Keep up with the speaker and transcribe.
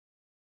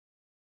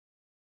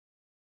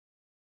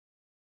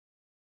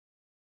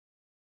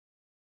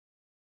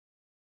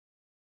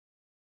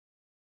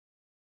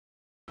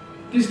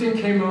this thing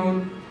came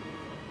out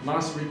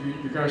last week.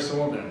 You guys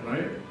saw that,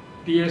 right?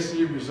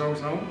 DSE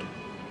results out.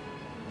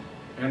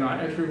 And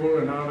I actually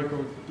wrote an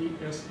article,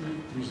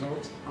 DSE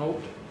results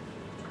out.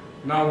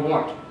 Now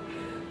what?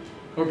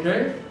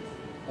 Okay?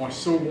 Or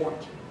so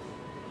what?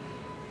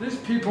 These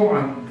people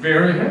are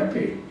very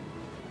happy.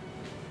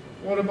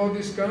 What about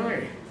this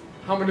guy?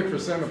 How many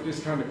percent of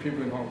this kind of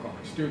people in Hong Kong?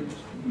 Students?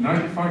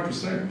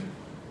 95%.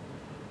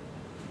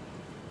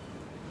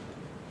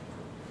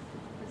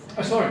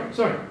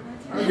 Sorry.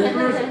 This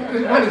one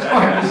is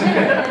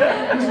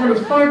 5%. This one is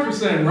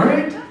 5%,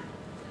 right?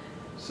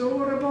 So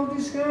what about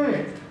this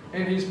guy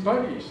and his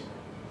buddies?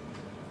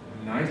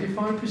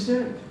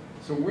 95%.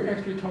 So we're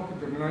actually talking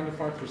to the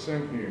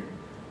 95% here.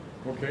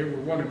 Okay, we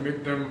want to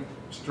make them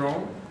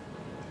strong,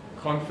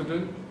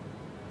 confident,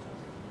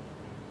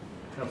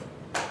 have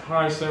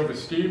high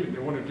self-esteem, and they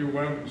want to do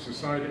well in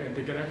society, and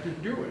they can actually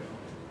do it.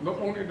 Not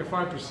only the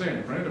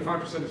 5%, right? The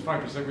 5% is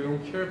 5, we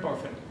don't care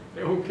about that.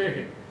 They're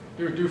okay.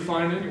 They'll do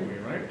fine anyway,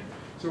 right?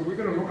 So we're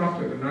going to look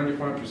after the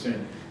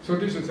 95%. So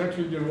this is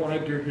actually what I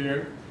do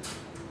here.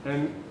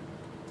 And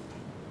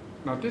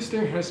now this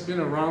thing has been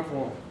around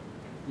for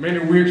many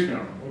weeks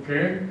now,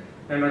 okay?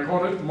 And I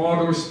call it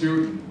model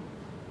student,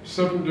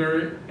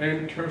 secondary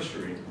and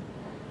tertiary.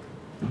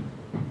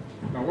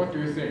 Now what do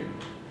you think?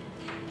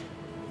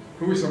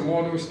 Who is a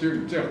model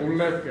student? 即係好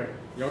叻嘅，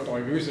有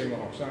代表性嘅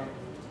學生。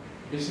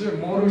Is it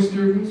model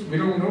students? We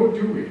don't know,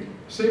 do we?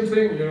 Same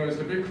thing, it's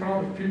the big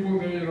crowd of people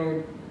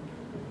there,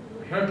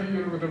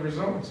 happy with the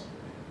results.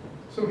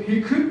 So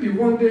he could be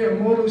one day a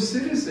model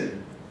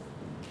citizen.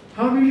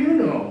 How do you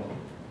know?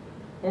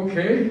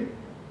 Okay,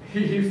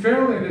 he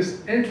failed in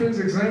his entrance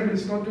exam,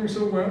 he's not doing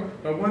so well,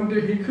 but one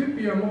day he could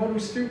be a model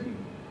student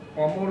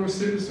or a model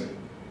citizen.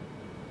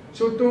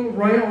 So don't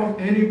write off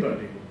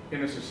anybody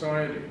in a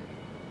society.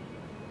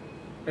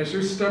 As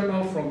you step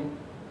out from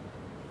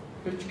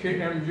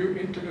HKMU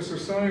into the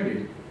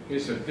society,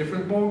 it's a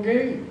different ball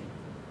game.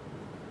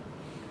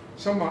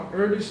 Some are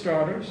early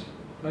starters,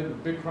 like the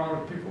big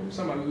crowd of people.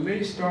 Some are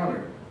late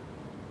starters.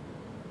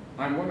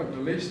 I'm one of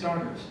the late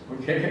starters,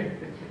 okay?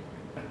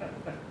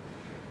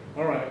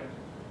 All right,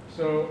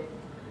 so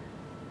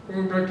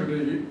going back to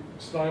the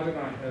slide that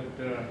I had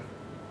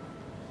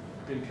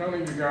been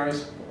telling you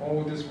guys for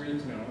all this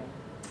week now,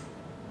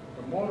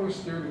 the model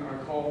student I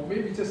call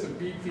maybe just a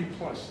B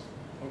plus,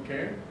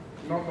 okay?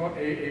 Not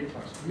AA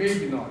plus,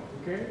 maybe not,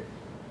 okay?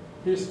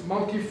 He's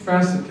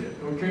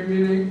multifaceted, okay?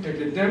 Meaning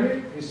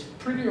academic, he's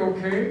pretty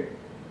okay.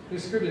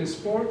 He's good in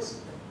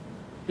sports.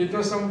 He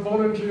does some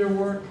volunteer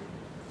work.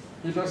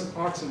 He does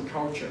arts and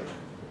culture.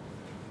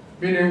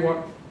 Meaning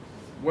what?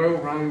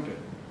 Well-rounded,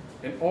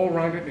 an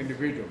all-rounded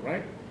individual,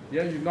 right?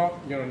 Yeah, you knock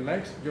your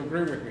legs, you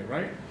agree with me,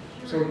 right?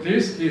 So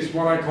this is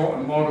what I call a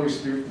model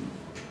student.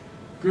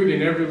 Good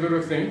in every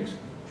little thing,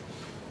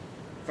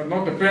 but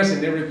not the best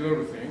in every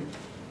little thing.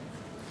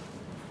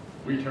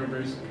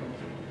 Retail-based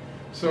company.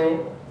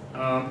 So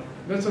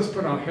let's just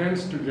put our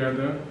hands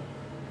together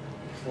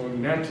for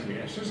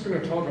Natalie. She's going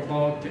to talk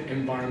about the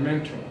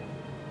environmental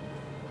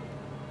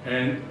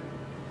and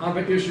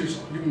other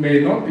issues you may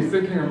not be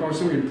thinking about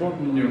so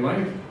important in your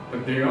life,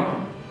 but they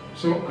are.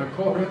 So I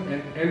call her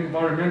an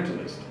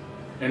environmentalist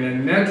and a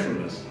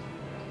naturalist.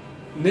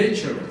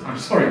 Naturist.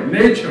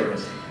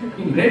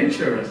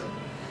 Naturist.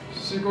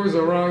 She goes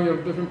around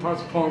different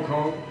parts of Hong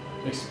Kong,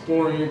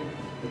 exploring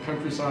the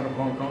countryside of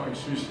Hong Kong, and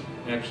she's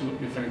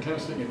absolutely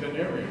fantastic in that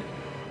area.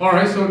 All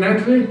right, so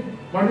Natalie,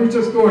 why don't you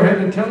just go ahead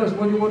and tell us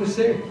what you want to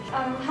say?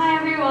 Hi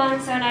everyone,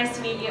 so nice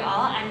to meet you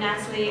all. I'm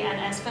Natalie, and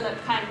as Philip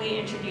kindly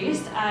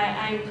introduced,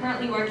 I'm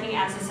currently working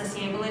as a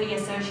Sustainability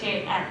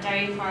Associate at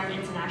Dairy Farm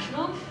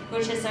International,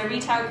 which is a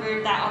retail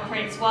group that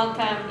operates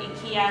Welcome,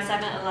 IKEA,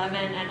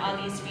 7-Eleven, and all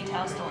these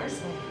retail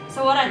stores.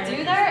 So what I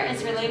do there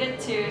is related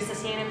to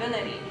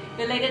sustainability,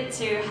 related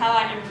to how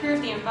I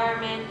improve the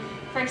environment.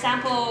 For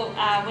example,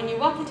 when you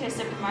walk into a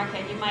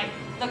supermarket, you might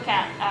look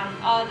at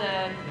all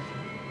the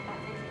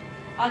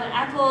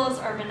apples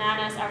or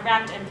bananas are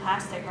wrapped in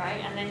plastic,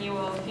 right? And then you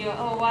will feel,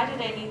 oh, why do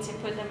they need to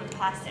put them in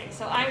plastic?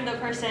 So I'm the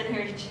person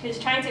who's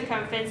trying to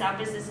convince our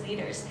business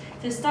leaders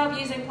to stop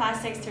using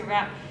plastics to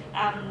wrap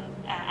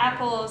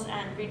apples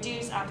and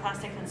reduce our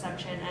plastic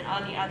consumption and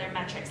all the other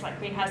metrics like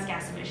greenhouse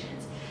gas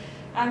emissions.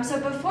 So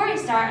before we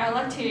start, I'd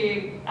like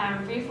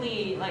to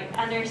briefly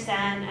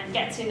understand and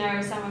get to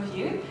know some of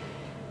you.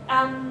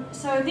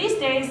 So these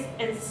days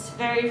it's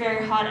very,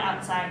 very hot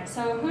outside.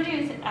 So who do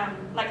you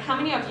how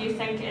many of you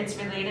think it's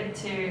related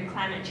to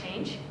climate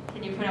change?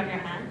 Can you put up your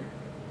hand?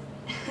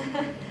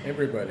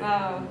 Everybody.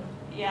 Oh,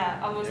 yeah,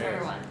 almost yes.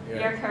 Everyone. Yeah.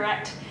 You're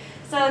correct.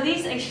 So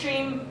these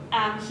extreme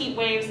heat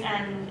waves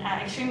and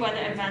extreme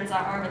weather events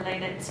are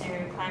related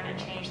to climate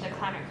change, the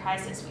climate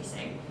crisis we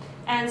see.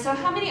 And so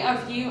how many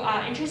of you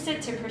are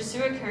interested to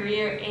pursue a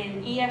career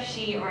in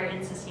ESG or in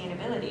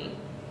sustainability?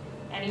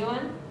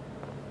 Anyone?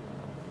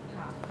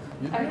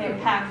 Okay,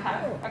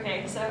 half.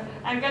 Okay, so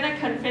I'm going to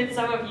convince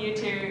some of you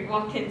to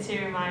walk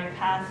into my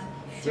path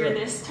through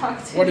this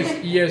talk today. What is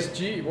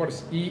ESG? What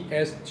is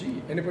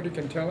ESG? Anybody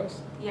can tell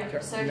us? Yeah,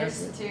 so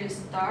just to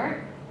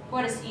start,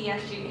 what is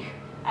ESG?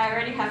 I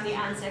already have the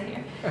answer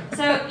here.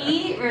 So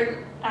E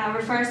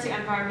refers to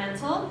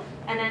environmental,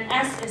 and then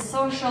S is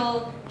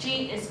social,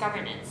 G is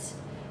governance.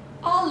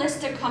 All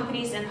listed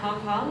companies in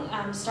Hong Kong,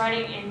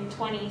 starting in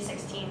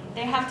 2016,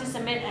 they have to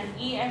submit an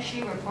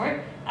ESG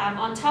report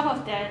on top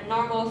of their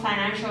normal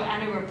financial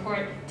annual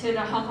report to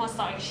the Hong Kong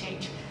Stock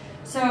Exchange.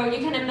 So you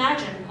can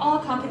imagine, all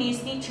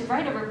companies need to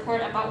write a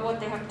report about what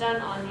they have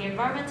done on the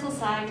environmental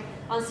side,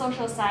 on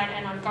social side,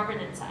 and on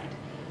governance side.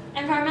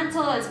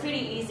 Environmental is pretty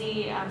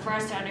easy for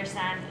us to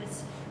understand.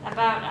 It's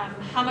about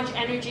how much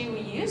energy we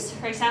use.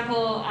 For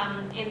example,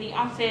 in the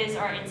office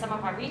or in some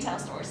of our retail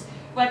stores,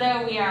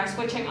 whether we are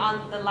switching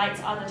on the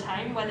lights all the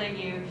time, whether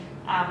you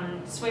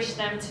switch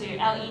them to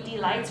LED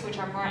lights, which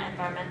are more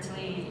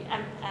environmentally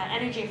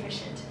energy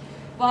efficient.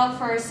 While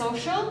for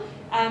social,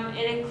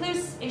 it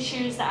includes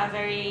issues that are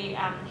very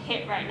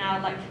hit right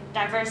now, like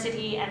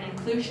diversity and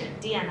inclusion,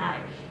 D&I.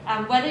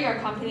 Whether your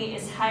company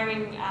is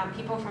hiring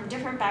people from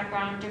different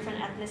background, different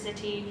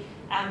ethnicity,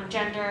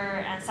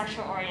 gender, and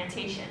sexual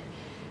orientation.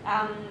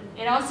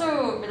 It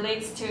also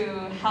relates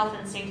to health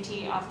and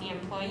safety of the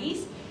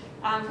employees.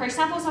 For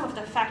example, some of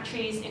the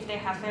factories, if they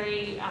have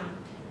very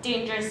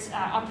dangerous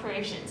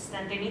operations,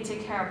 then they need to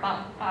care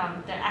about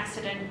the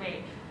accident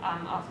rate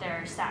of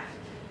their staff.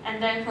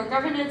 And then for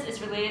governance,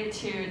 it's related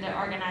to the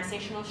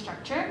organizational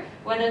structure,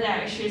 whether there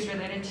are issues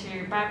related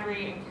to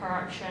bribery and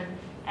corruption,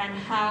 and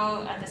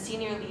how the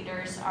senior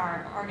leaders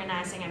are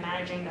organizing and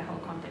managing the whole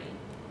company.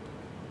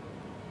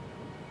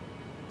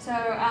 So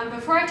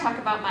before I talk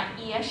about my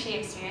ESG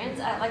experience,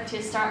 I'd like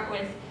to start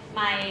with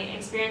my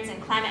experience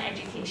in climate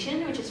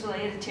education, which is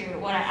related to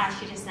what I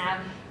asked you just now.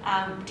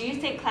 Do you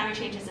think climate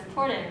change is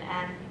important,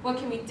 and what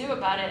can we do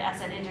about it as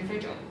an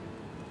individual?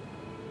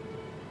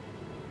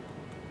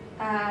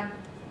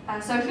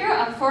 So here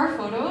are 4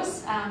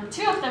 photos.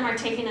 2 of them are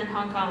taken in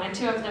Hong Kong and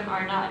 2 of them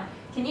are not.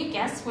 Can you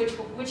guess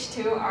which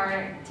 2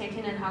 are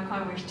taken in Hong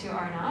Kong, which 2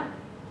 are not?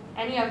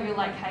 Any of you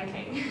like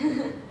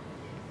hiking?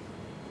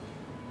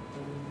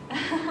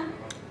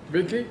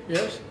 Vicky,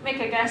 yes? Make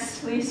a guess,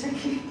 please,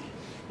 Vicky.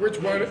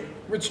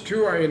 Which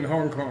 2 are in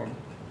Hong Kong?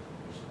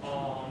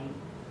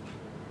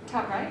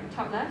 Top right,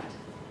 top left?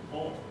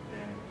 Oh,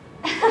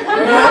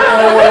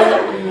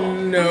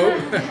 No.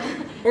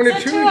 Only so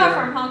 2 2 are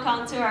from Hong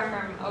Kong, 2 are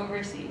from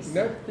overseas.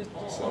 No,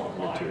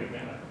 I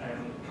remember.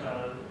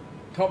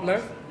 top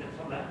left? The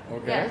top left.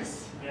 Okay.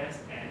 Yes. Yes,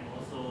 and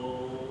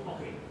also,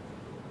 okay.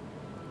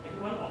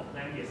 And one of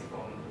them is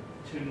from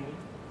Chung.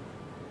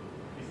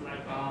 It's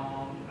like,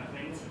 I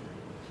think,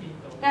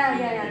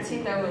 Yeah,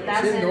 Qingdao.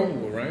 That's in,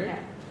 Qingdao, right? Yeah,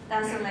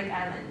 that's in Lake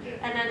Island. Yeah.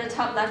 And then the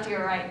top left,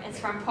 you're right. It's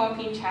from Paul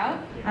Pin Chau,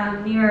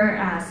 near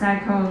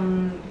Sai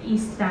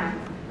East Dam.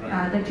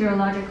 The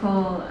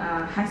geological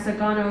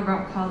hexagonal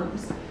rock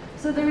columns.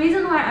 So the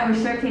reason why I was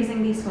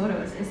showcasing these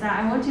photos is that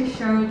I want to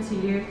show to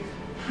you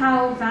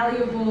how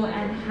valuable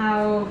and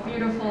how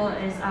beautiful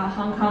is our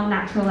Hong Kong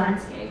natural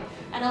landscape.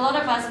 And a lot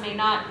of us may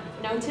not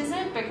notice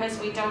it because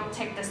we don't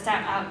take the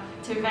step out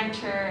to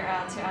venture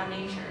to our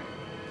nature.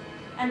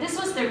 And this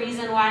was the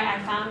reason why I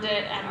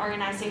founded an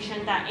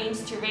organization that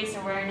aims to raise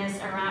awareness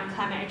around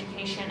climate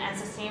education and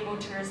sustainable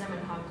tourism in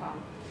Hong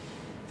Kong.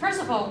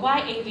 First of all,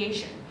 why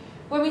aviation?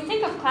 When we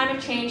think of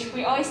climate change,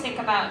 we always think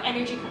about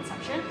energy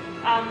consumption.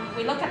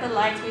 We look at the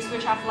lights, we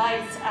switch off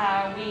lights,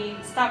 we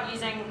stop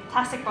using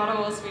plastic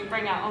bottles, we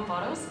bring our own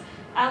bottles.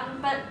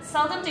 But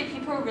seldom do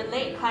people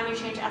relate climate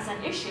change as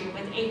an issue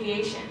with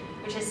aviation,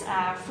 which is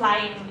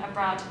flying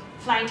abroad,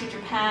 flying to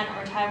Japan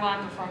or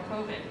Taiwan before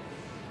COVID.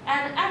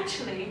 And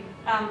actually,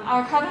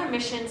 our carbon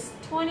emissions,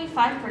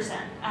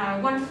 25%,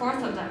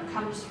 1/4 of them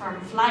comes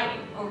from flying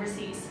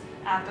overseas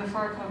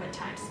before COVID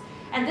times.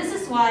 And this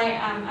is why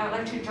I would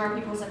like to draw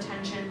people's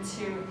attention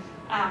to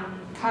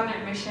carbon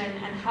emission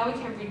and how we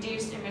can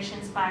reduce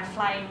emissions by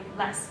flying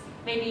less.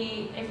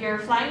 Maybe if you're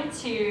flying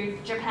to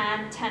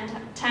Japan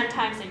 10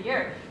 times a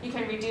year, you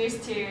can reduce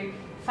to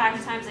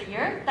 5 times a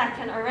year. That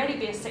can already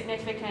be a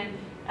significant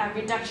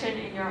reduction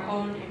in your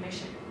own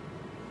emission.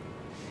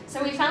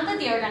 So we founded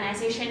the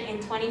organization in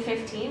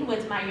 2015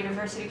 with my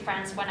university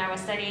friends when I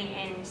was studying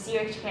in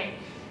CHK.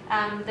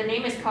 The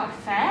name is called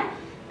FAIR.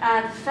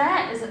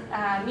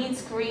 FAIR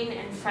means green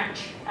in French,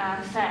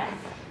 FAIR.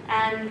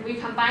 And we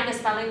combine the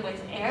spelling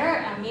with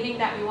air, meaning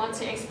that we want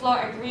to explore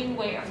a green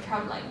way of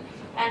traveling.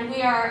 And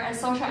we are a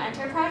social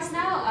enterprise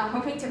now,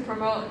 hoping to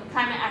promote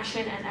climate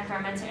action and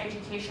environmental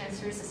education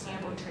through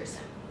sustainable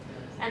tourism.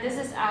 And this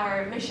is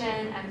our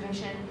mission and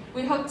vision.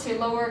 We hope to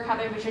lower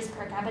carbon emissions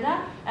per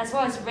capita, as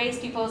well as raise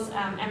people's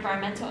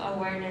environmental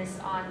awareness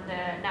on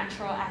the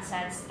natural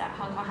assets that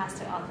Hong Kong has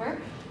to offer.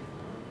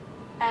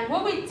 And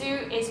what we do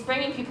is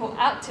bringing people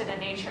out to the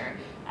nature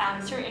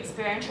through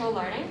experiential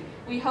learning.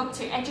 We hope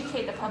to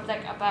educate the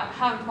public about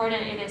how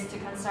important it is to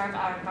conserve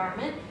our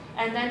environment,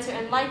 and then to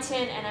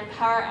enlighten and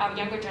empower our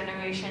younger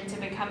generation to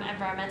become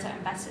environmental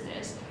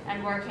ambassadors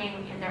and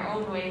working in their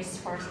own ways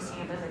for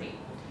sustainability.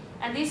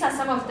 And these are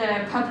some of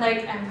the public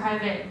and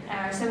private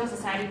civil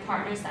society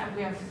partners that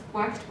we have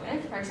worked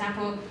with. For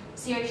example,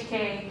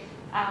 CHK,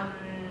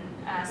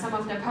 some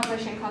of the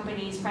publishing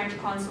companies, French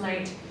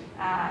Consulate,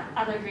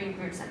 other green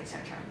groups, and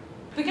etc.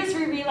 Because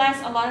we realize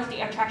a lot of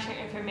the attraction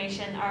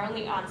information are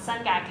only on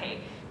Sangake,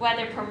 where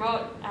they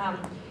promote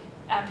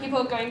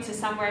people going to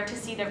somewhere to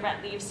see the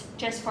red leaves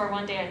just for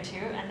 1 day or two,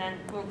 and then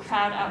we'll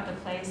crowd out the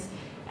place.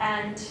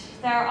 And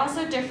there are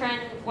also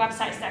different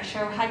websites that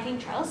show hiking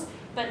trails,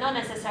 but not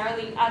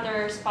necessarily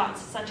other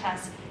spots such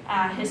as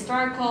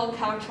historical,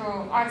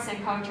 cultural, arts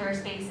and culture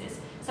spaces.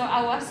 So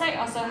our website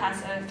also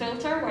has a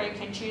filter where you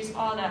can choose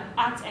all the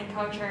arts and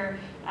culture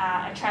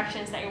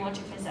attractions that you want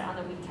to visit on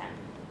the weekend.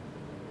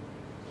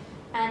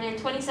 And in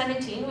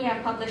 2017, we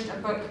have published a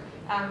book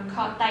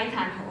called Dai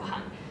Tan Ho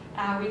Han.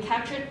 We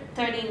captured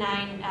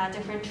 39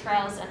 different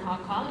trails in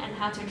Hong Kong and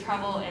how to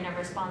travel in a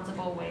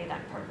responsible way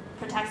that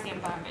protects the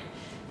environment.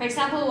 For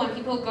example, when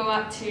people go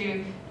up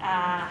to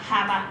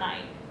Ha Bat Nai,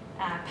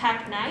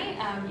 Pak Nai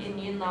in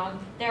Yuen Long,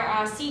 there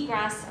are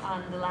seagrass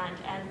on the land.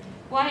 And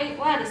why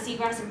are the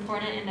seagrass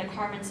important in the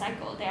carbon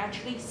cycle? They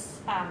actually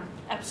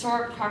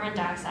absorb carbon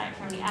dioxide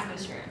from the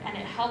atmosphere, and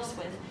it helps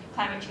with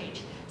climate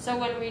change. So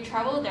when we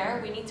travel there,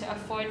 we need to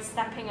avoid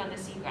stepping on the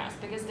seagrass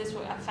because this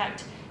will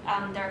affect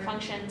their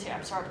function to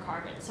absorb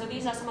carbon. So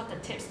these are some of the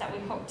tips that we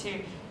hope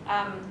to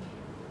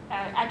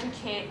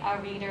educate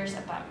our readers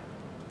about.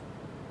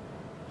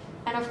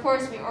 And of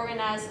course, we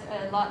organize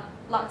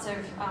lots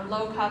of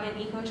low-carbon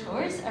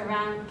eco-tours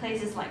around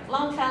places like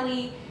Long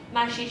Valley,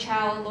 Ma Shi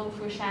Chao, Lung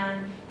Fu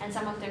Shan, and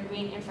some of the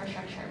green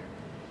infrastructure.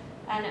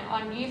 And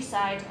on youth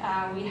side,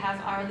 we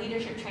have our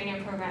leadership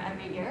training program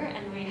every year,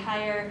 and we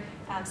hire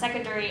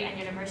secondary and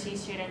university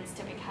students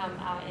to become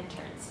our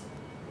interns.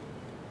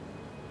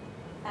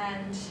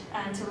 And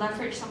to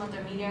leverage some of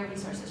the media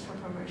resources for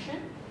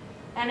promotion.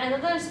 And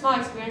another small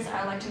experience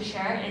I'd like to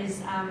share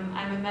is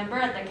I'm a member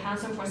at the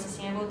Council for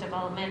Sustainable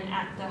Development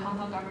at the Hong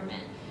Kong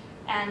government.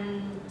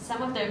 And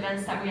some of the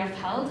events that we have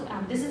held,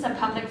 this is a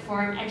public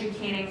forum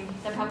educating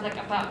the public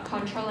about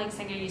controlling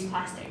single-use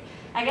plastic.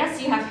 I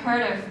guess you have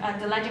heard of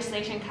the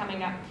legislation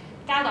coming up.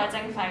 加袋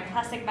徵費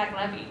plastic bag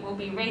levy will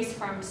be raised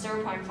from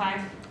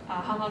 0.5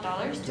 Hong Kong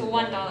dollars to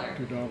 $1.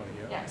 $2,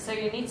 Yeah, so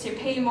you need to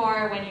pay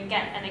more when you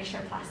get an extra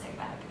plastic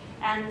bag.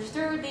 And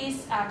through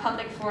these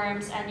public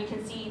forums, and you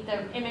can see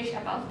the image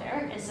above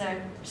there is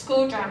a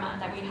school drama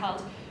that we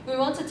held. We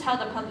want to tell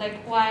the public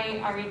why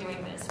are we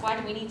doing this? Why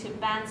do we need to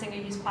ban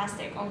single-use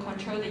plastic or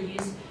control the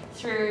use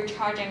through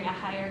charging a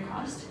higher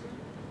cost?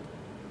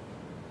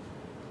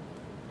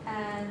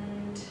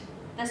 And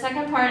the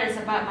second part is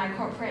about my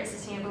corporate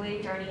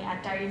sustainability journey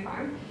at Dairy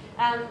Farm.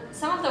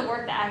 Some of the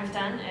work that I've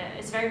done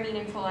is very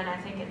meaningful and I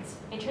think it's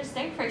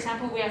interesting. For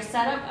example, we have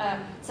set up a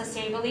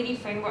sustainability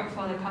framework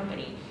for the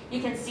company.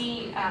 You can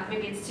see,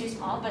 maybe it's too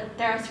small, but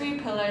there are 3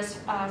 pillars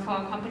for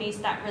companies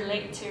that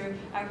relate to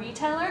a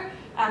retailer.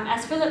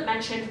 As Philip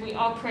mentioned, we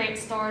operate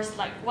stores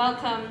like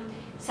Welcome,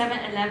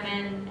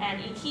 7-Eleven,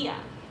 and IKEA.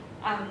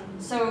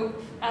 So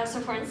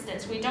for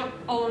instance, we don't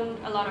own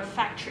a lot of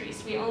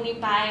factories. We only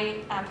buy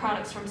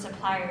products from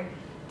suppliers.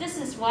 This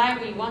is why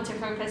we want to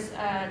focus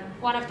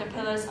one of the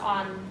pillars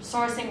on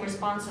sourcing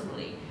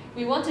responsibly.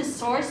 We want to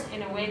source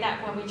in a way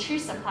that when we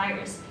choose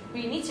suppliers,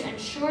 we need to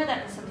ensure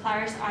that the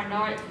suppliers are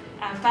not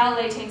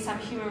violating some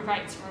human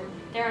rights rule.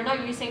 They are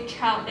not using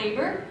child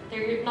labor,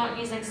 they're not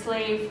using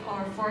slave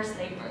or forced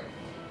labor.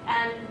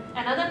 And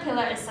another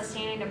pillar is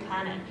sustaining the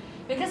planet.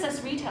 Because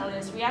as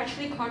retailers, we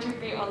actually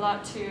contribute a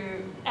lot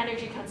to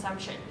energy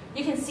consumption.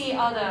 You can see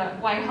all the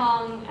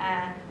Waihong,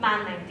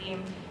 Manling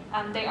team.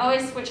 They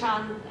always switch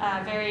on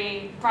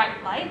very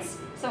bright lights.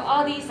 So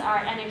all these are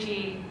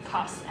energy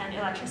costs and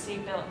electricity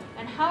bill.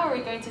 And how are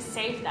we going to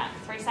save that?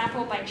 For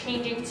example, by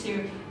changing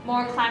to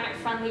more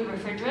climate-friendly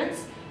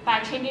refrigerants, by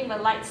changing the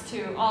lights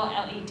to all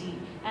LED.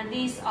 And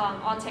these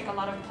all take a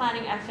lot of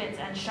planning efforts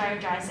and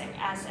strategizing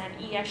as an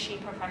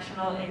ESG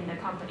professional in the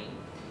company.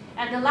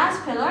 And the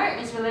last pillar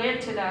is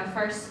related to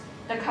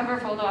the cover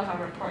photo of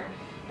our report.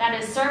 That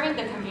is serving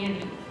the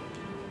community.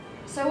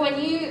 So when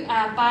you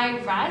buy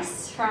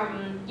rice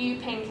from Yu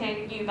Ping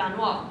King Yu Ban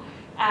Wo,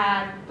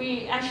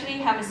 we actually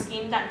have a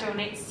scheme that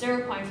donates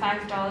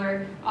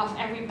 $0.5 of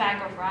every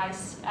bag of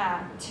rice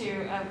to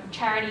a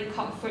charity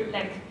called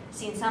Fruitlink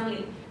Sin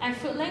Samli. And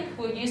Fruitlink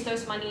will use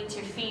those money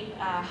to feed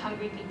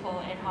hungry people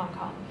in Hong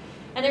Kong.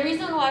 And the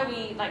reason why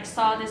we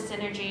saw this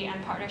synergy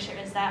and partnership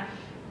is that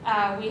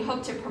we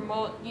hope to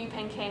promote Yu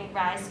Ping King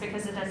rice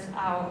because it is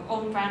our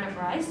own brand of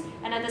rice.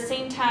 And at the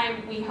same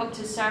time, we hope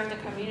to serve the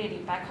community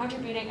by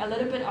contributing a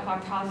little bit of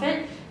our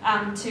profit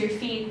to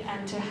feed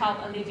and to help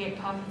alleviate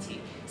poverty.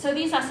 So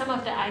these are some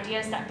of the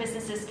ideas that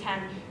businesses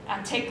can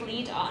take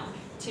lead on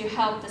to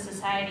help the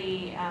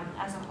society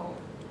as a whole.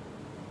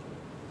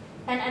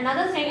 And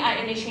another thing I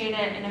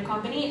initiated in the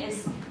company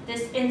is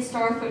this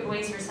in-store food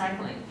waste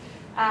recycling.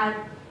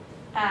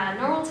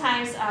 Normal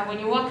times, when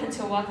you walk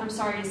into a Welcome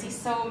store, you see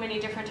so many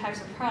different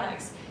types of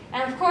products.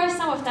 And of course,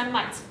 some of them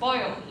might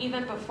spoil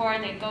even before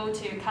they go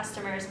to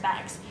customers'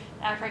 bags.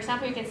 For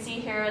example, you can see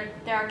here,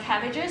 there are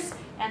cabbages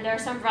and there are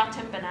some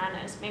rotten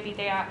bananas. Maybe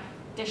they are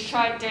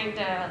destroyed during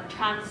the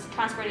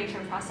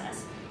transportation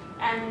process.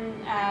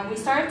 And we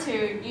started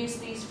to use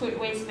these food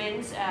waste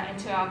bins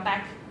into our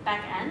back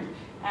end.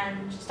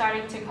 and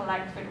starting to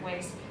collect food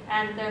waste.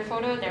 And the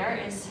photo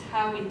there is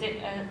how we did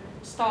a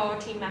store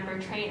team member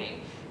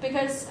training.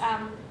 Because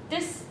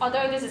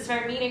although this is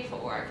very meaningful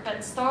work,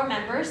 but store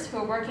members who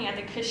are working at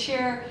the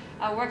cashier,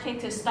 working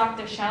to stock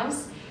the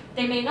shelves,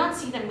 they may not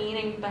see the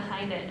meaning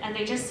behind it, and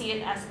they just see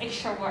it as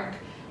extra work.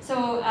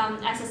 So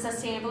as a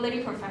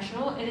sustainability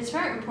professional, it is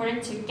very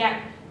important to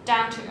get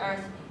down to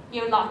earth,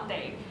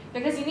 day,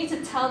 because you need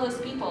to tell those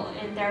people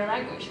in their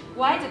language,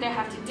 why do they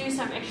have to do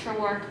some extra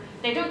work?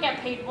 They don't get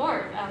paid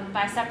more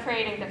by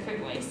separating the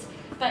food waste.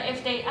 But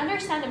if they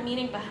understand the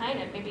meaning behind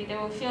it, maybe they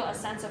will feel a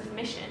sense of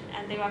mission,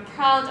 and they are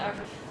proud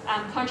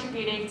of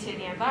contributing to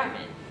the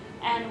environment.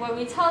 And when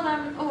we tell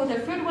them, oh, the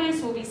food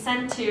waste will be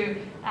sent to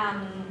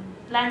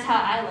Lantau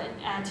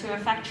Island, to a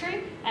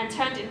factory, and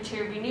turned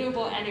into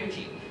renewable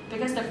energy,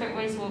 because the food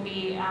waste will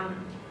be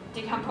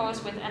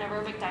decomposed with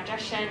anaerobic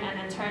digestion and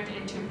then turned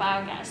into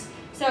biogas.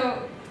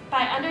 So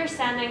by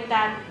understanding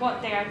that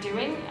what they are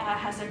doing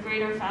has a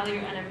greater value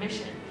and a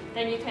mission,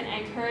 then you can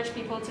encourage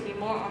people to be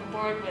more on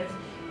board with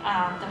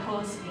the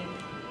whole scheme.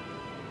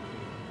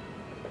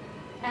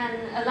 And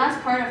a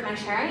last part of my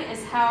sharing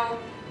is how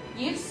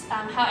youths,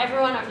 how every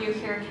one of you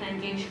here can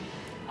engage.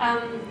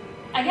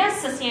 I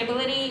guess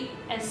sustainability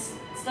is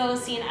still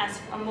seen as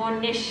a more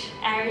niche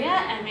area,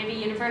 and maybe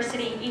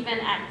university, even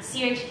at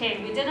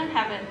CHK, we didn't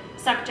have a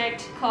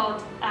subject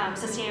called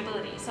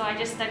sustainability, so I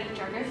just studied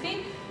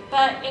geography.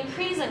 But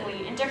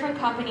increasingly, in different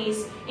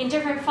companies, in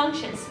different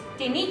functions,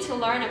 they need to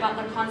learn about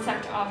the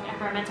concept of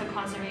environmental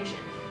conservation.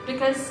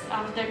 Because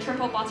of the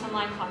triple bottom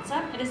line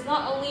concept, it is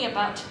not only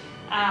about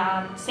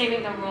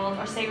saving the world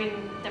or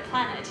saving the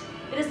planet,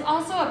 it is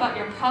also about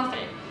your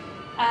profit.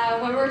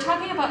 When we're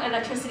talking about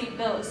electricity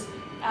bills,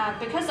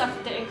 because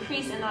of the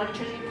increase in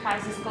electricity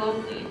prices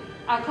globally,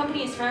 our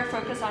company is very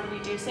focused on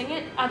reducing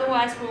it.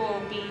 Otherwise, we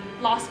will be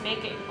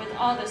loss-making with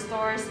all the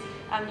stores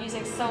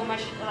using so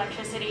much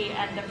electricity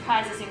and the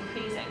price is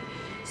increasing.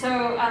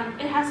 So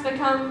it has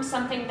become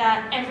something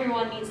that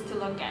everyone needs to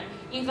look at.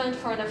 Even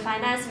for the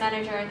finance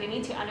manager, they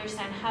need to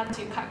understand how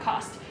to cut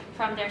costs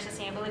from their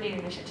sustainability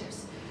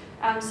initiatives.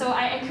 So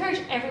I encourage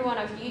every one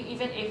of you,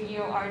 even if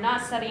you are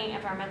not studying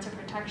environmental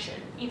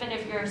protection, even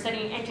if you're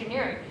studying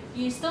engineering,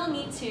 you still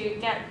need to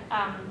get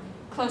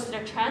close to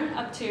the trend,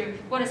 up to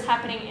what is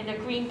happening in the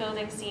green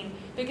building scene.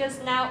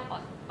 Because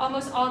now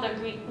almost all the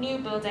new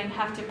buildings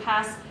have to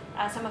pass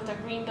some of the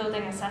green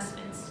building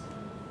assessments.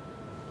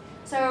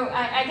 So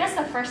I guess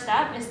the first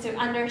step is to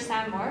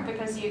understand more,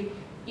 because you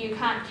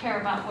can't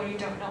care about what you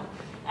don't know.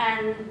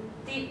 And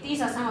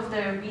these are some of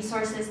the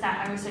resources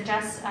that I would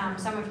suggest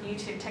some of you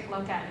to take a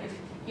look at if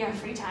you have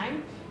free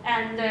time.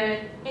 And the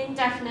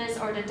in-depthness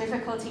or the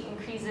difficulty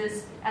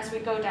increases as we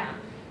go down.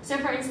 So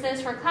for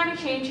instance, for climate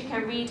change, you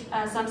can read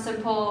some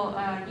simple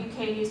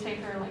UK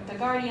newspaper like The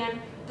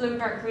Guardian,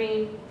 Bloomberg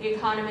Green, The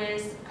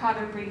Economist,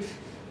 Carbon Brief.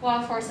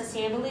 While for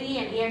sustainability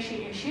and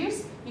ESG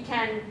issues, you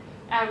can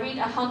read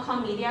a Hong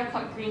Kong media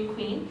called Green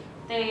Queen.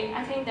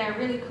 I think they're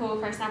really cool.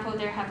 For example,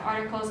 they have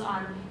articles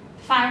on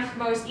 5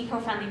 most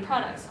eco-friendly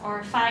products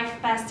or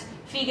 5 best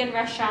vegan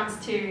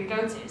restaurants to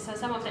go to. So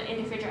some of the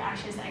individual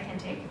actions that I can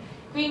take.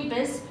 Green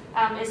Biz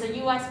is a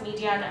US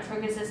media that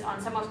focuses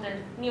on some of the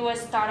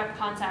newest startup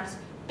concepts.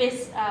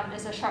 Biz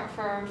is a short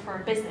form for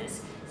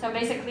business. So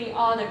basically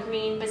all the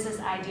green business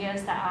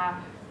ideas that are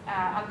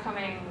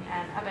upcoming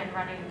and up and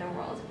running in the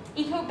world.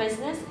 Eco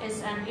Business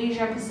is an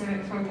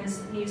Asia-Pacific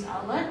focused news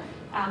outlet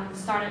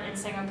started in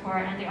Singapore,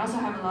 and they also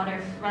have a lot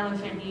of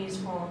relevant news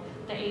for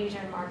the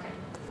Asian market.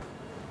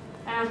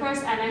 And of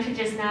course, I mentioned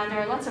just now,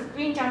 there are lots of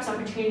green jobs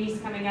opportunities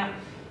coming up,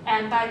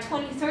 and by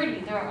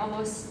 2030, there are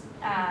almost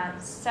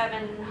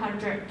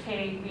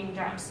 700K green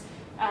jobs.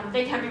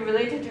 They can be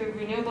related to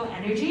renewable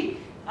energy,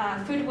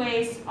 food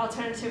waste,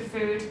 alternative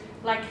food,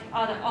 like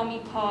the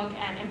Omnipog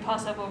and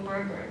Impossible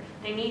Burger.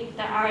 They need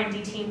the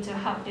R&D team to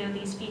help build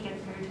these vegan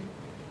food.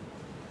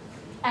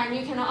 And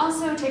you can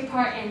also take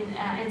part in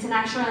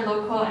international and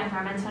local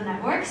environmental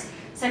networks,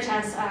 such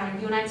as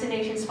United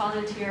Nations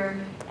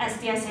Volunteer,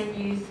 SDSN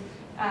Youth,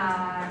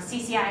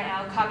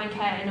 CCIL, Carbon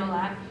Care,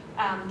 InnoLab.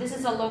 This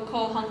is a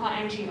local Hong Kong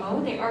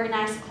NGO. They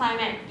organize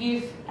climate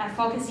youth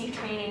advocacy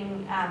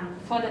training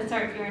for the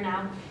 3rd year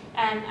now.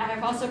 And I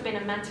have also been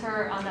a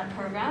mentor on that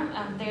program.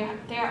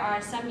 There are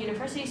some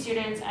university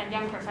students and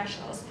young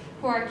professionals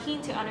who are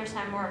keen to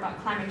understand more about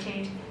climate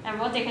change and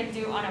what they can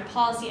do on a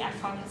policy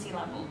advocacy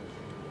level.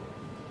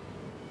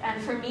 And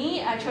for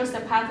me, I chose the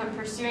path of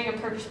pursuing a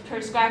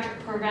postgraduate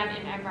program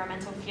in the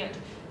environmental field.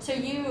 So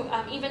you,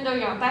 even though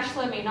your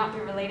bachelor may not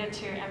be related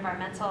to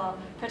environmental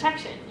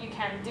protection, you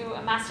can do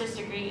a master's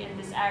degree in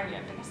this area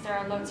because there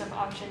are loads of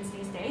options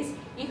these days.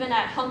 Even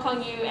at Hong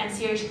Kong U and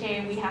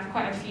CHK, we have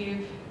quite a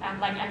few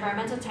like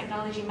environmental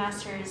technology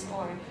masters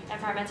or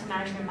environmental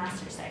management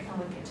masters that I can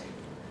look into.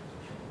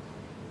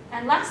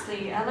 And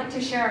lastly, I'd like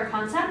to share a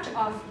concept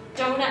of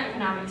donut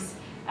economics.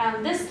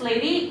 This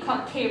lady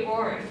called Kate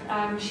Warwick,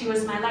 she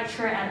was my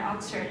lecturer at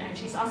Oxford, and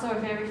she's also a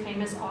very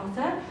famous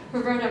author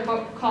who wrote a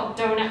book called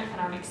Donut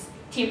Economics,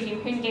 甜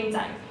甜圈經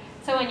濟.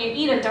 So when you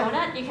eat a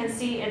donut, you can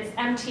see it's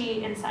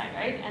empty inside,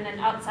 right? And then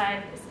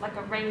outside is like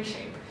a ring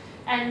shape.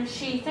 And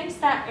she thinks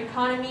that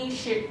economy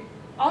should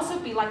also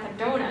be like a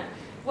donut,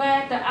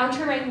 where the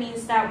outer ring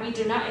means that we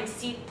do not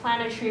exceed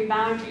planetary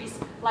boundaries.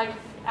 Like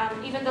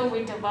even though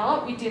we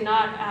develop, we do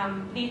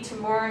not lead to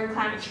more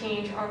climate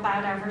change or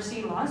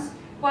biodiversity loss,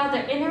 while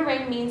the inner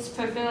ring means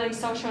fulfilling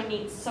social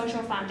needs,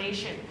 social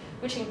foundation,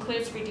 which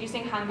includes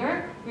reducing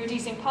hunger,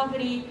 reducing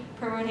poverty,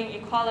 promoting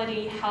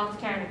equality,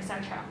 healthcare, and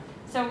etc.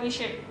 So we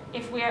should,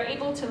 if we are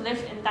able to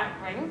live in that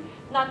ring,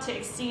 not to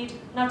exceed,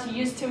 not to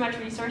use too much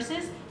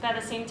resources, but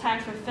at the same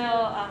time fulfill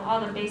all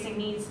the basic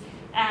needs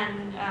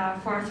and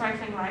for a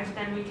thriving life,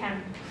 then we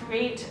can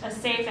create a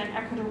safe and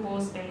equitable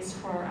space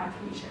for our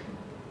future.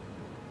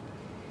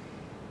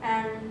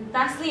 And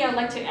lastly, I would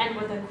like to end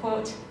with a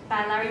quote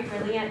by Larry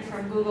Brilliant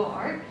from Google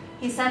Art.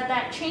 He said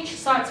that change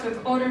starts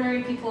with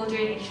ordinary people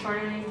doing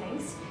extraordinary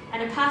things,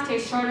 and the path to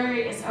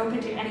extraordinary is open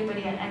to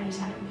anybody at any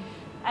time.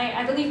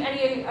 I believe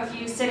any of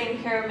you sitting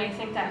here may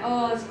think that,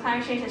 oh,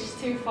 climate change is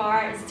too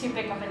far, it's too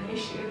big of an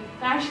issue.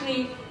 But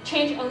actually,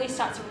 change only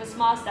starts with a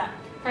small step.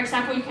 For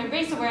example, you can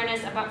raise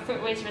awareness about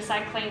food waste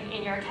recycling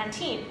in your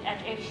canteen at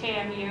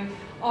HKMU,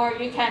 or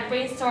you can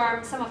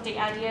brainstorm some of the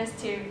ideas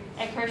to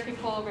encourage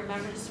people to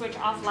remember to switch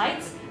off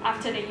lights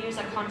after they use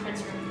a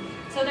conference room.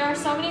 So there are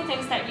so many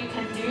things that you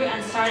can do,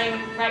 and starting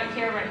right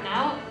here, right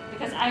now,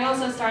 because I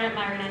also started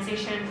my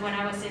organization when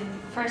I was in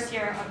first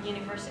year of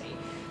university.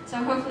 So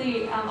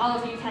hopefully all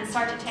of you can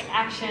start to take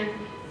action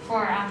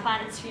for our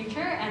planet's future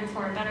and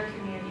for a better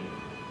community.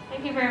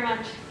 Thank you very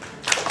much.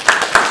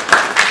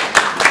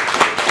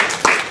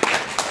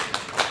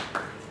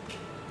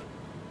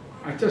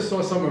 I just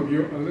saw some of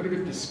you a little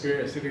bit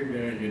despair sitting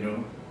there, you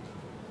know.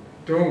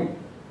 Don't.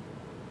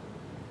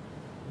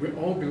 We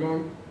all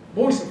belong,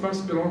 most of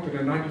us belong to the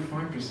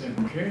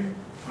 95%, okay?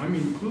 I'm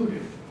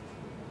included.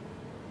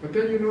 But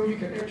then, you know, you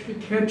can actually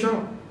catch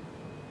up.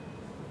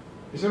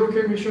 Is that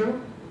okay,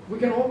 Michelle? We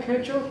can all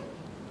catch up.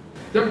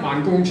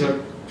 1,000公尺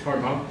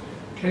賽跑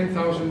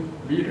 10,000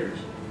 meters.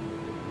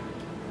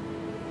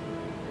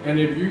 And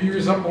if you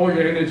use up all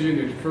your energy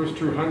in the first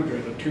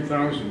 200 or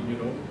 2,000, you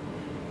know,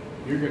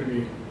 you're going to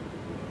be,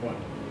 what?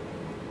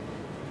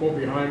 Fall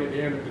behind at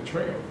the end of the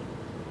trail,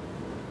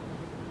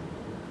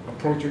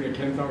 approaching the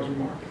 10,000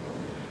 mark.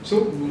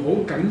 So 唔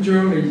好緊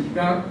張你而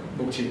家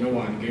目前嘅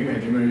環境係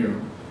點樣樣。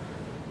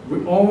We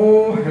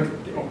all have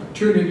the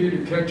opportunity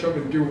to catch up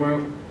and do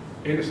well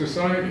in a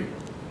society.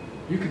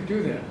 You can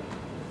do that.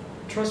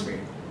 Trust me.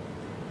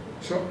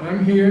 So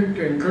I'm here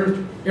to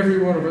encourage every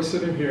one of us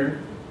sitting here.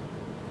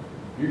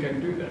 You can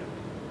do that.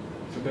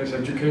 So there's the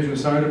education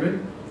side of it.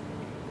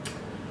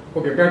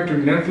 Okay, back to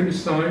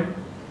Natalie's side.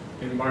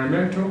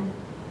 Environmental,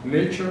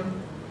 nature.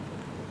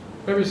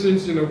 Ever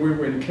since, you know, we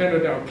were in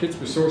Canada, our kids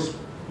were so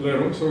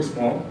little, so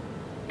small.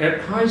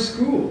 At high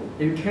school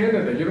in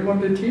Canada, you know what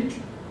they teach?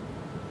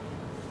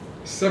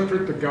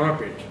 Separate the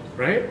garbage,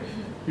 right?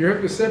 You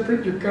have to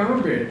separate your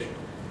garbage.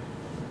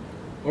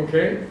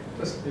 Okay,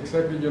 that's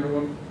exactly, you know,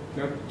 what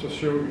that just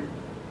showed you.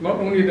 Not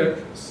only that,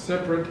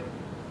 separate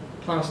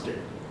plastic,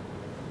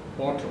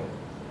 bottle,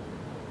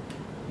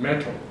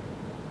 metal,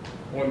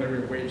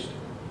 ordinary waste.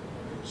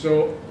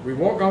 So we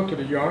walk out to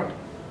the yard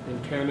in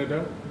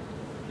Canada.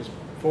 There's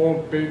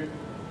 4 big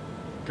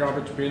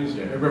garbage bins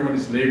there. Everyone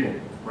is labeled,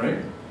 right?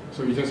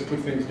 So you just put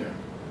things there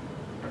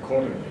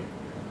accordingly.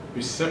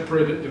 You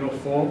separate it, you know,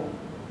 for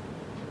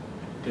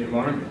the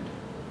environment.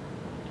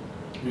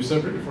 You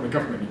separate it for the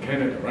government in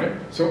Canada, right?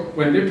 So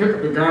when they pick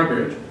up the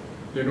garbage,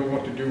 they know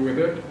what to do with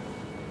it.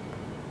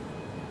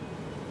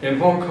 In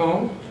Hong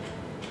Kong,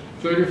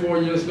 34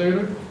 years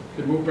later,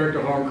 they moved back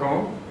to Hong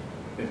Kong.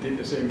 They did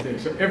the same thing.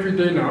 So every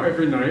day now,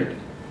 every night,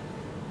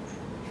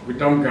 we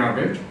dump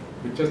garbage.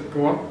 We just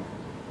go up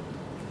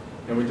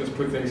and we just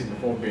put things in the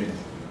 4 bins.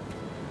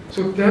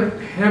 So that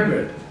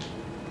habit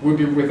will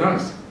be with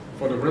us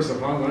for the rest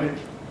of our life.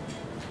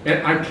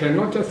 And I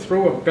cannot just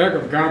throw a bag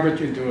of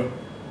garbage into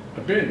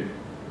a bin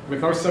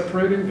without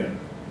separating them.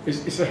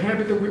 It's a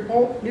habit that we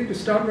all need to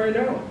start right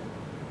now,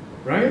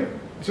 right?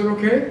 Is it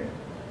okay?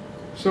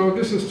 So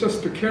this is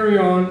just to carry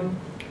on,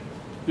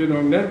 you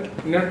know,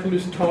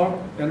 Natalie's talk,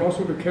 and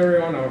also to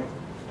carry on our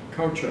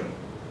culture.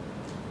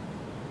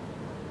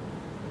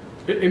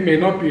 It may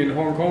not be in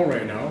Hong Kong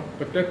right now,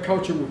 but that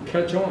culture will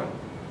catch on.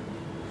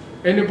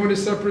 Anybody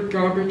separate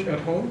garbage at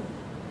home?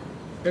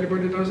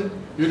 Anybody does it?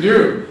 You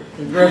do.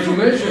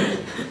 Congratulations.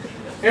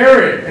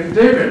 Eric and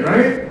David,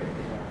 right?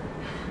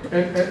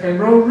 And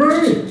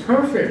Rory,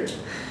 perfect.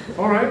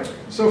 All right.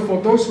 So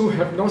for those who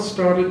have not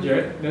started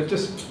yet, let's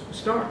just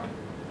start.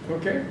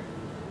 Okay?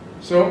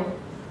 So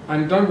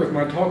I'm done with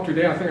my talk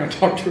today. I think I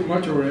talked too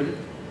much already.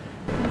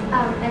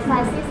 As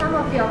I see, some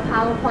of your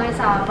PowerPoints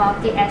are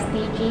about the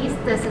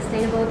SDGs, the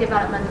Sustainable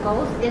Development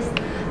Goals.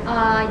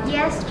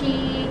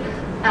 ESG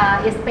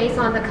is based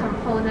on the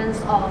components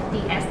of the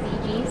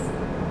SDGs.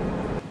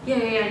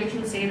 Yeah, you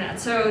can say that.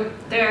 So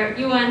their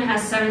UN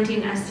has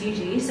 17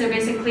 SDGs. So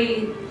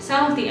basically,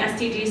 some of the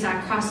SDGs are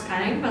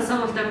cross-cutting, but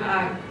some of them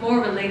are more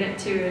related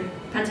to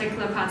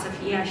particular parts of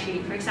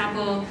ESG. For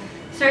example,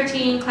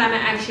 13,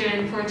 climate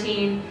action,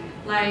 14,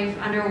 life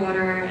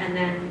underwater, and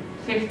then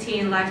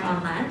 15, life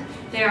on land.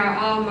 They are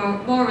all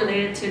more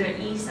related to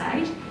the E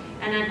side.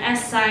 And then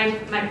S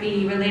side might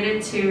be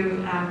related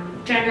to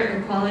gender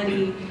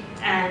equality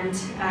and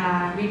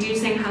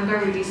reducing hunger,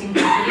 reducing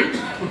poverty.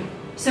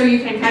 So you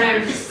can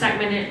kind of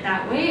segment it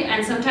that way.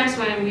 And sometimes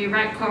when we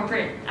write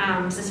corporate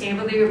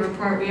sustainability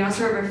report, we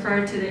also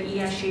refer to the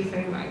ESG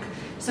framework.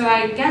 So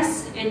I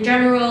guess in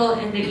general,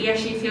 in the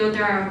ESG field,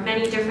 there are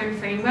many different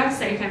frameworks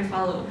that you can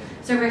follow.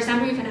 So for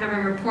example, you can have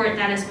a report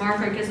that is more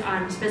focused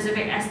on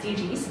specific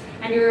SDGs,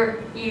 and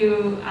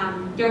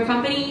your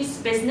company's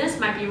business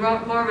might be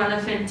more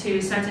relevant to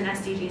certain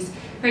SDGs.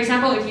 For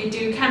example, if you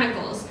do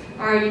chemicals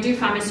or you do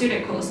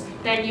pharmaceuticals,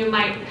 then you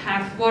might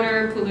have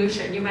water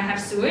pollution, you might have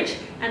sewage,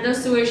 and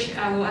those sewage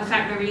will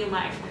affect marine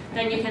life.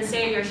 Then you can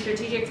say your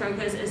strategic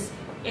focus is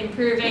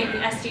improving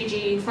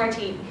SDG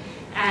 14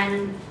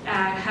 and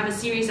have a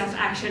series of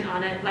action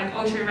on it, like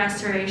ocean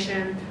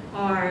restoration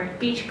or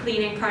beach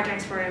cleaning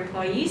projects for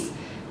employees.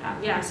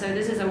 So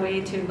this is a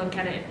way to look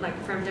at it like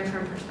from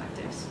different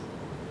perspectives.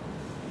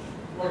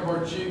 What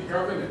about G,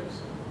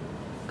 governance?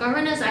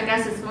 Governance, I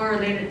guess, is more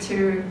related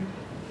to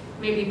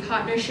maybe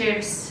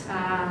partnerships,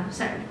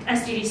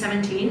 SDG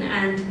 17,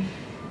 and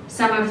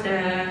some of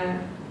the,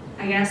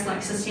 I guess,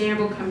 like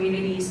sustainable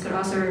communities could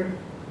also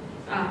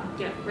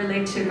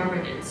relate to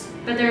governance.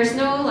 But there's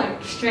no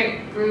like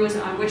strict rules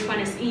on which one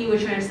is E,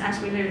 which one is S,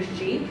 which one is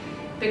G,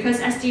 because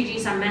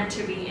SDGs are meant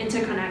to be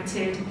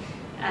interconnected,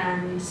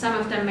 and some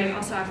of them may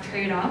also have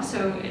trade-offs,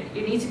 so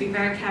you need to be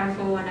very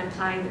careful when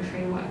applying the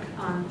framework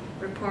on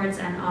reports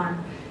and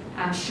on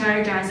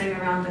strategizing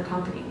around the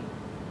company.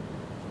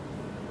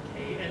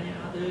 Okay, any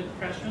other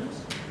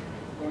questions?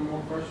 One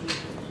more question.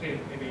 Okay,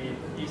 maybe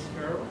this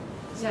girl.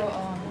 So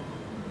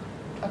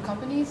a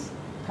company's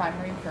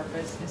primary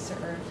purpose is to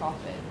earn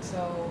profit.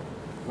 So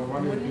Well, why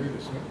don't you do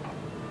this?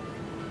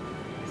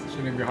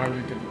 Sitting behind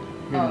you can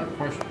maybe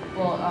question.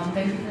 Well,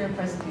 thank you for your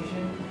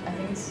presentation. I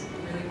think it's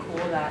really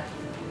cool that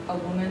a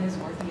woman is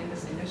working in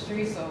this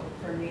industry. So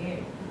for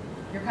me,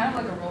 you're kind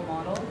of like a role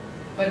model.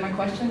 But my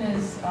question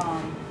is,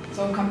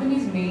 so a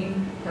company's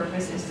main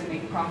purpose is to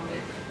make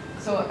profit.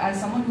 So as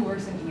someone who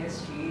works in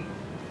ESG,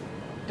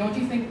 don't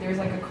you think there's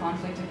like a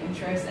conflict of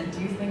interest? And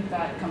do you think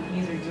that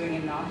companies are doing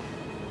enough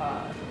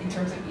in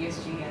terms of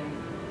ESG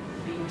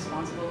and being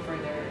responsible for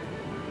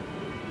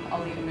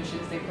all the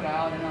emissions they put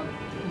out and all the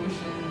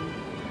pollution,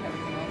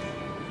 everything else?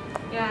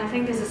 Yeah, I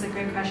think this is a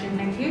great question,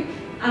 thank you.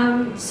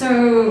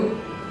 So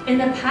in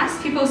the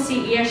past, people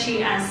see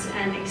ESG as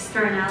an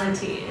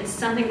externality. It's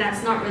something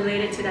that's not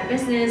related to their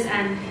business,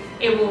 and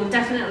it will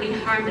definitely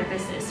harm the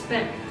business.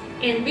 But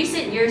in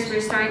recent years,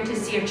 we're starting to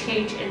see a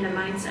change in the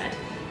mindset.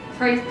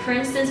 For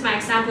instance, my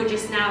example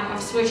just now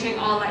of switching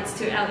all lights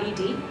to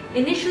LED,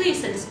 initially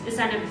it's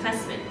an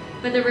investment,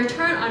 but the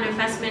return on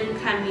investment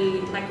can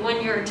be like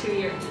 1 year or 2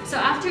 years. So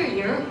after a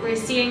year, we're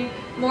seeing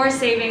more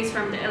savings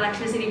from the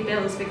electricity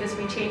bills because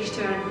we changed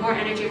to a more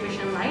energy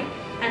efficient light,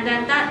 and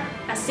then that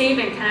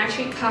saving can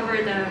actually cover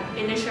the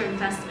initial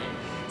investment.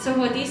 So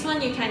for this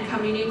one, you can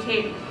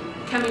communicate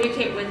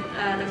with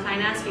the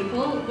finance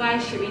people, why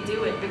should we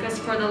do it? Because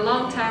for the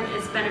long term,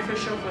 it's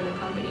beneficial for the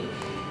company.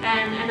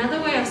 And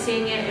another way of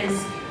seeing it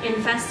is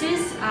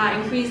investors are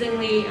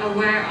increasingly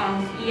aware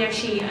of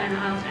ESG and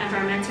of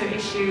environmental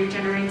issues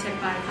generated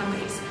by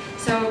companies.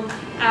 So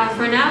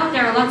for now,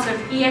 there are lots of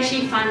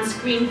ESG funds,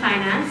 green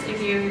finance,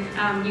 if you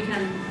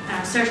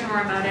can search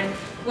more about it,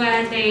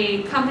 where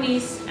the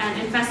companies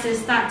and investors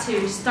start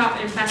to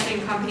stop investing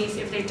in companies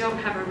if they don't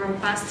have a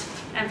robust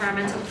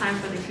environmental plan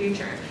for the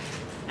future.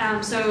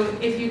 So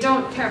if you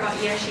don't care about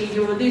ESG,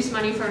 you will lose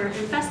money for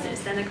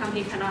investors, then the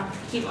company cannot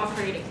keep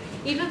operating.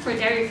 Even for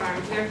dairy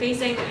farms, we are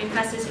facing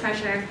investors'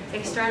 pressure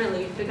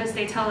externally because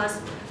they tell us,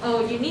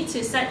 oh, you need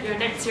to set your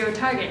net zero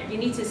target, you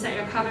need to set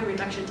your carbon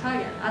reduction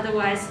target,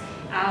 otherwise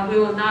we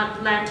will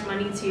not lend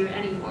money to you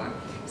anymore.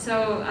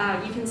 So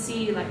you can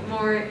see like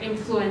more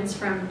influence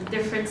from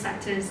different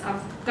sectors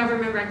of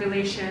government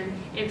regulation,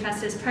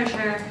 investors'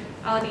 pressure,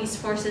 all these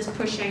forces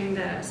pushing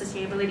the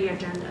sustainability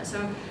agenda.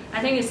 So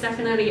I think it's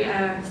definitely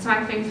a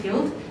thriving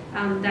field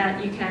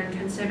that you can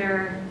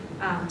consider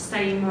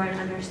studying more and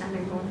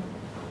understanding more.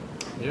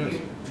 Yes,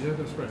 yeah,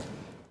 that's right.